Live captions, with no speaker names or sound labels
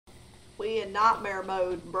We in nightmare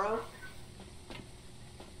mode, bro.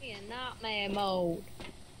 We in nightmare mode.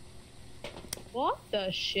 What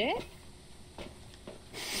the shit?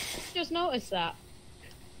 Just noticed that.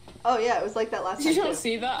 Oh yeah, it was like that last time Did you too. not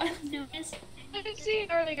see that? Notice. I didn't see it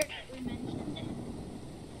earlier. We mentioned it.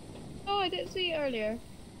 Oh, I didn't see it earlier.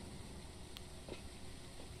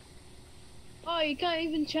 Oh, you can't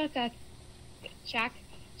even check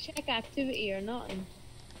activity or nothing.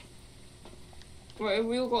 Right,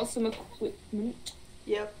 we all got some equipment.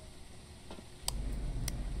 Yep.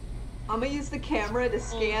 I'm gonna use the camera to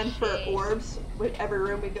scan for shit. orbs with every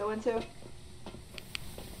room we go into.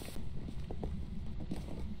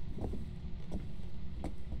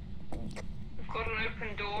 We've got an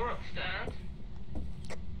open door upstairs.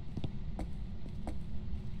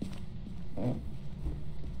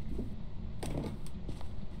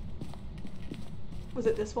 Was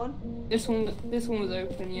it this one? This one was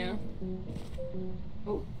open, yeah.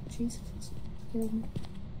 Oh, Jesus.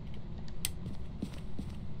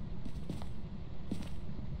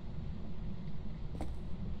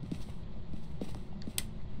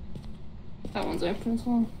 That one's open as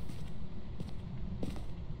well.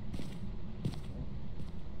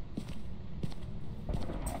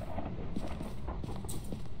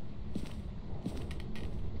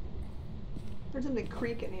 There's something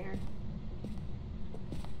creak in here.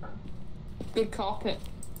 Good carpet.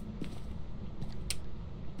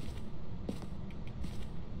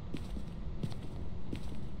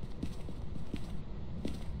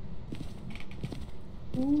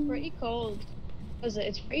 It's pretty cold. Was it?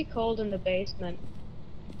 It's pretty cold in the basement.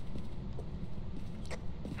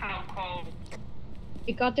 How cold?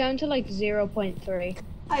 It got down to like 0.3.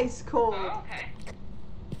 Ice cold. Oh, okay.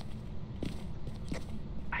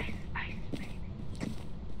 Ice, baby.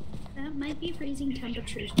 That might be freezing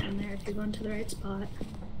temperatures down there if you're going to the right spot.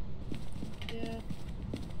 Yeah.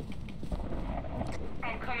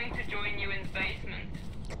 I'm coming to join you in the basement.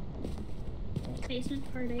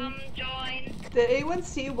 Basement party. Join. Did anyone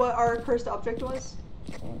see what our cursed object was?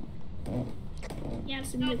 Yeah,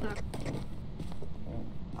 it's in the box.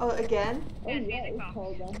 Oh, again? Oh, yeah, it's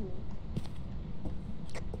cold down here.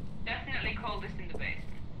 Definitely coldest in the basement.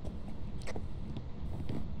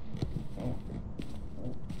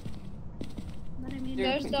 But I mean,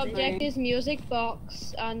 Yeah. First object is music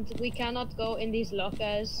box, and we cannot go in these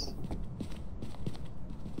lockers.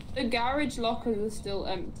 The garage lockers are still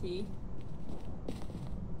empty.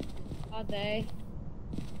 Are they?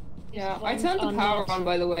 Yeah, This I one's turned the power not. on,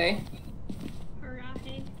 by the way.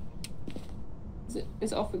 hooray.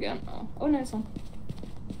 Is it off again? Oh no, it's on.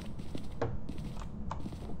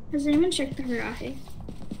 Has anyone checked the hooray?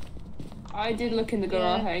 I did look in the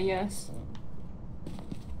Yeah. garage, yes.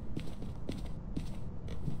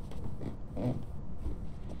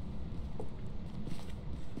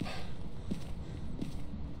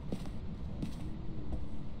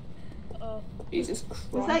 Oh, Jesus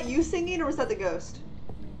Christ. Was that you singing or was that the ghost?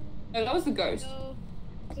 No, that was the ghost. no.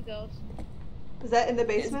 It's a ghost. Was that in the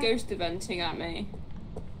It's basement? ghost eventing at me.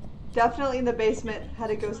 Definitely in the basement. Had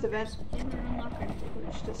a ghost event. In their own locker.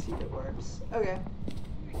 Which to see the orbs. Okay.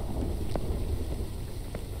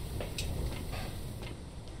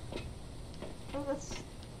 Oh, that's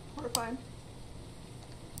horrifying.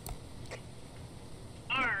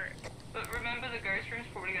 Alright. But remember, the ghost room's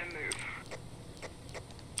probably gonna move.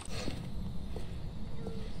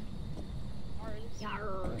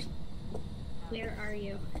 Yarr. Where are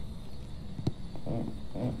you?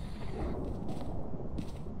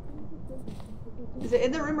 Is it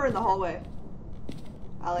in the room or in the hallway?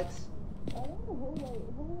 Alex? I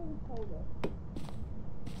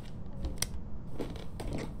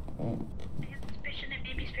have suspicion it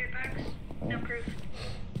may be spirit box. No proof.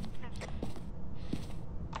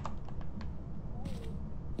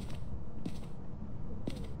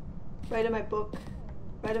 Write in my book.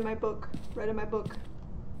 Write in my book. Write in my book.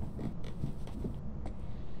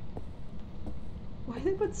 Why did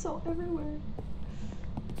they put salt everywhere?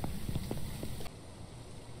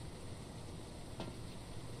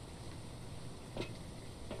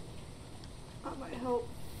 That might help.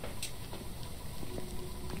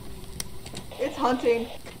 It's hunting.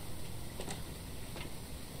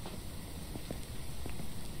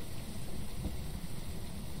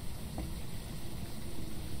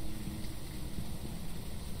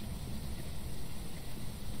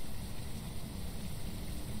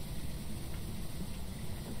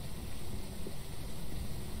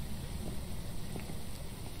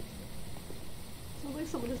 Sounds like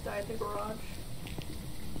someone just died in the garage.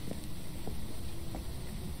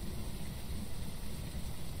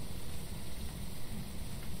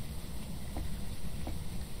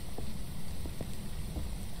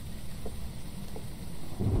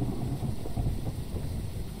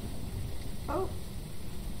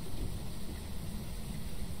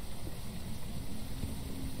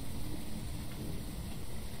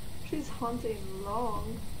 haunting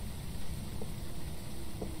long.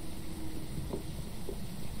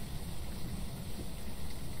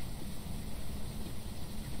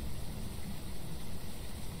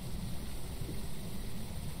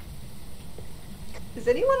 Is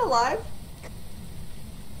anyone alive?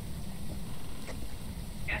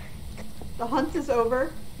 Yes. The hunt is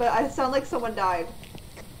over, but I sound like someone died.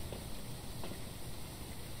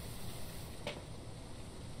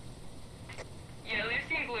 Yeah,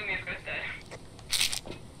 Lucy and Gloomy are both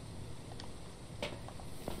dead.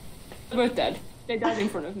 They're both dead. They died in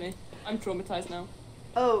front of me. I'm traumatized now.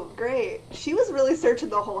 Oh, great. She was really searching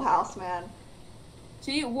the whole house, man.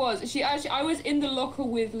 She was. I was in the locker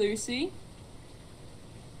with Lucy.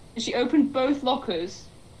 And she opened both lockers,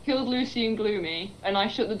 killed Lucy and Gloomy, and I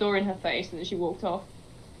shut the door in her face, and then she walked off.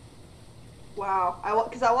 Wow.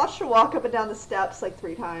 Because I watched her walk up and down the steps like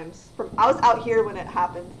 3 times. I was out here when it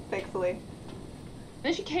happened, thankfully.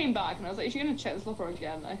 Then she came back, and I was like, is she gonna check this locker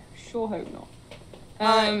again? I sure hope not.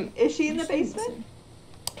 Is she in the basement?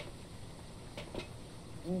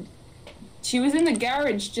 She was in the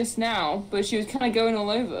garage just now, but she was kind of going all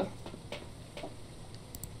over.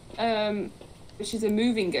 But she's a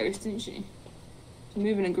moving ghost, isn't she? She's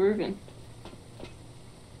moving and grooving.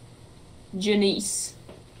 Janice.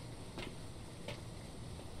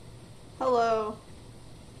 Hello.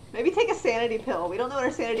 Maybe take a sanity pill. We don't know what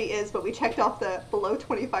our sanity is, but we checked off the below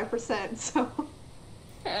 25%, so...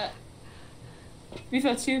 We've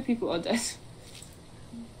had 2 people are dead.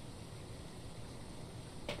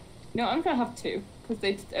 No, I'm gonna have 2, because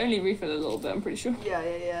they only refill a little bit, I'm pretty sure.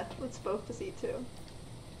 Yeah. Let's both just eat 2.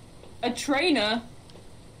 A trainer?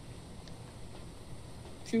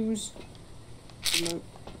 Choose. Remote.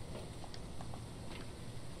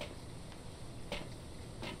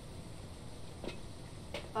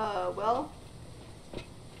 Well...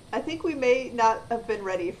 I think we may not have been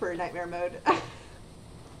ready for nightmare mode.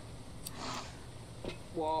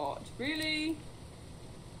 What? Really?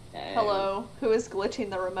 No. Hello. Who is glitching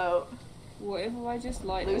the remote? What if I just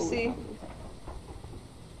like Lucy?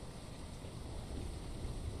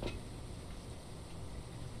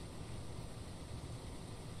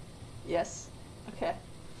 Yes. Okay.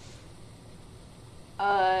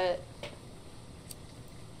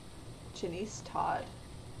 Janice Todd.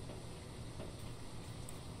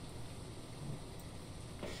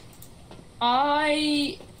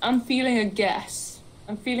 I am feeling a guess.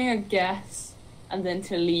 I'm feeling a guess, and then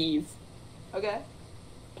to leave. Okay.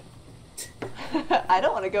 I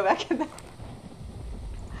don't want to go back in there.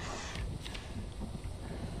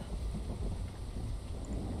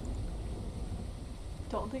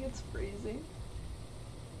 Don't think it's freezing.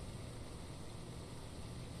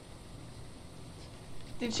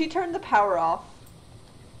 Did she turn the power off?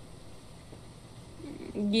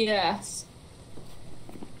 Yes.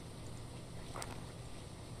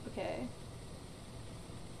 Okay.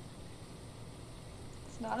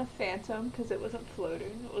 It's not a phantom because it wasn't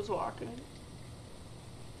floating, it was walking.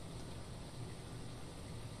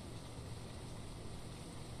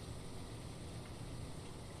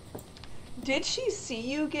 Did she see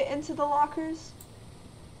you get into the lockers?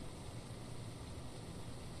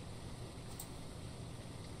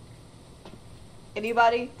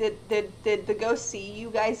 Anybody? Did the ghost see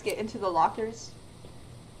you guys get into the lockers?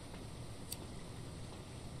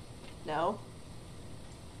 No?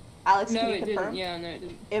 Alex, No, can you it confirm? didn't. Yeah, no, it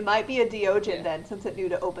didn't. It might be a Deogen Yeah. then, since it knew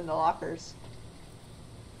to open the lockers.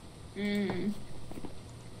 Mm.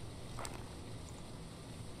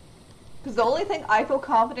 Because the only thing I feel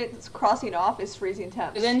confident is crossing off is freezing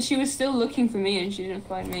temps. But then she was still looking for me, and she didn't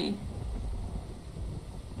find me.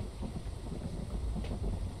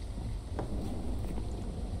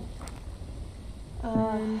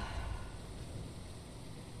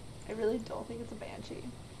 I really don't think it's a banshee.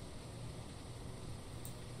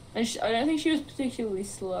 And I don't think she was particularly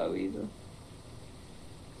slow either.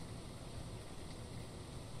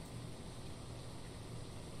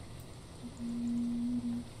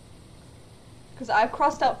 Because I've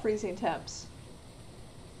crossed out freezing temps.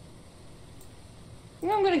 I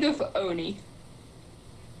think I'm gonna go for Oni.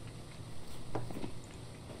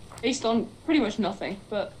 Based on pretty much nothing,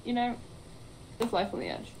 but, you know, there's life on the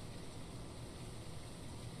edge.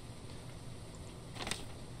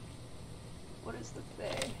 What is the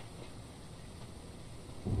Fae?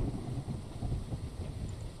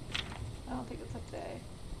 I don't think it's a Fae.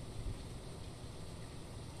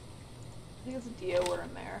 I think it's a Dio or a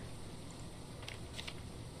Mare.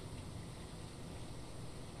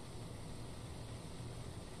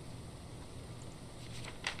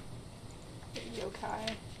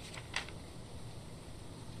 Yokai.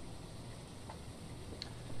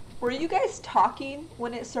 Were you guys talking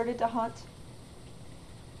when it started to haunt?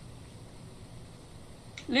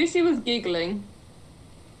 Lucy was giggling.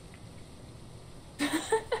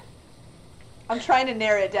 I'm trying to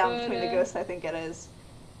narrow it down But, between the ghosts I think it is.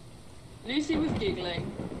 Lucy was giggling.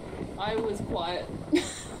 I was quiet.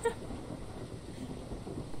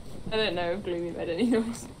 I don't know if Gloomy made any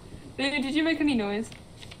noise. Gloomy, did you make any noise?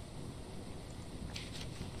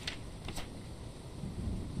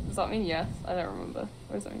 Does that mean yes? I don't remember.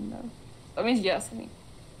 Or does that mean no? That means yes, I think.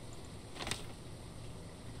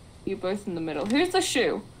 You're both in the middle. Who's the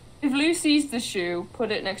shoe? If Lucy's the shoe,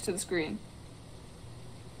 put it next to the screen.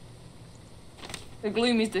 So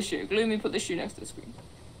Gloomy's the shoe. Gloomy, put the shoe next to the screen.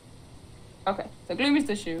 Okay, so Gloomy's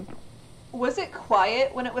the shoe. Was it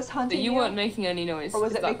quiet when it was So hunting you? you weren't making any noise. Or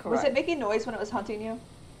was is it that was it correct? making noise when it was hunting you?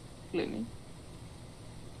 Gloomy.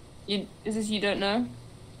 Is this you don't know?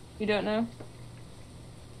 You don't know?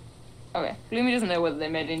 Okay. Gloomy doesn't know whether they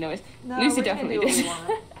made any noise. No, Lucy we're gonna definitely do what we did.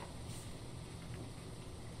 want.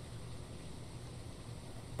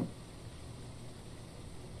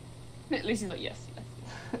 Lucy's like, yes,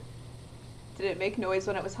 yes. Did it make noise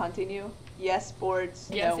when it was hunting you? Yes, boards,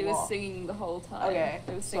 Yes, no it was wall. singing the whole time. Okay,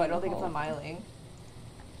 It was so I don't singing think the it's on whole- Myling.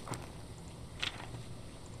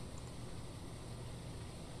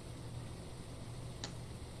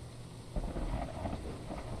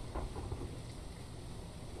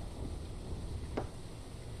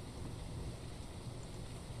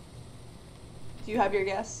 Do you have your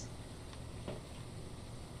guess?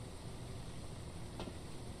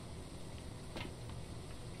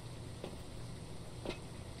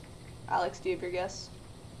 Alex, do you have your guess?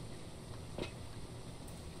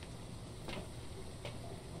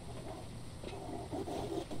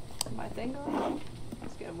 Is my thing going?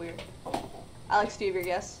 It's getting weird. Alex, do you have your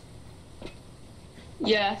guess?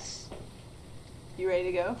 Yes. You ready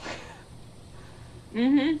to go?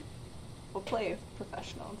 Mm-hmm. We'll play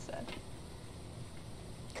professional instead.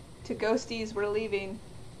 To ghosties, we're leaving.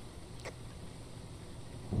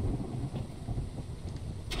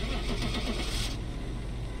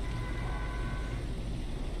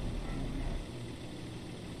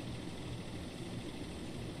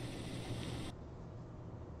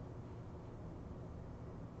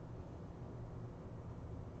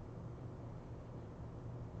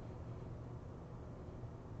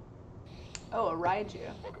 Oh, a ride you.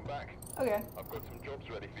 Welcome back. Okay. I've got some jobs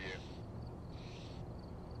ready for you.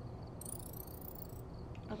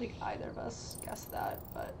 I don't think either of us guessed that,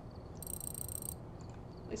 but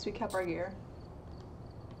at least we kept our gear.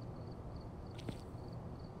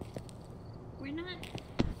 We're not.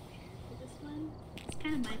 This one? It's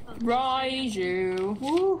kind of my fault. Raiju.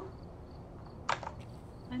 Woo!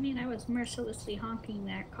 I mean, I was mercilessly honking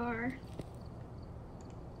that car.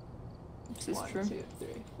 This is 1, true. 2, 3,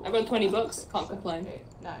 4, I got 20 5, bucks, 6, can't 7, complain. 8,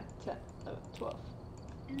 9, 10, 11, 12.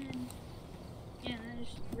 And then, yeah, that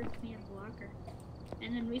just ripped me out of the locker.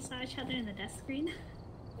 And then we saw each other in the desk screen.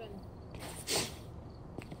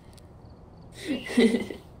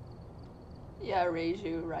 Yeah,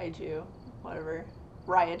 Raiju, whatever.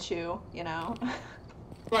 Raichu, you know.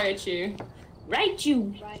 Raichu.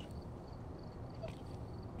 Raichu. Right.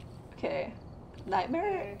 Okay.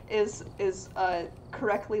 Nightmare is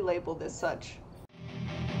correctly labeled as such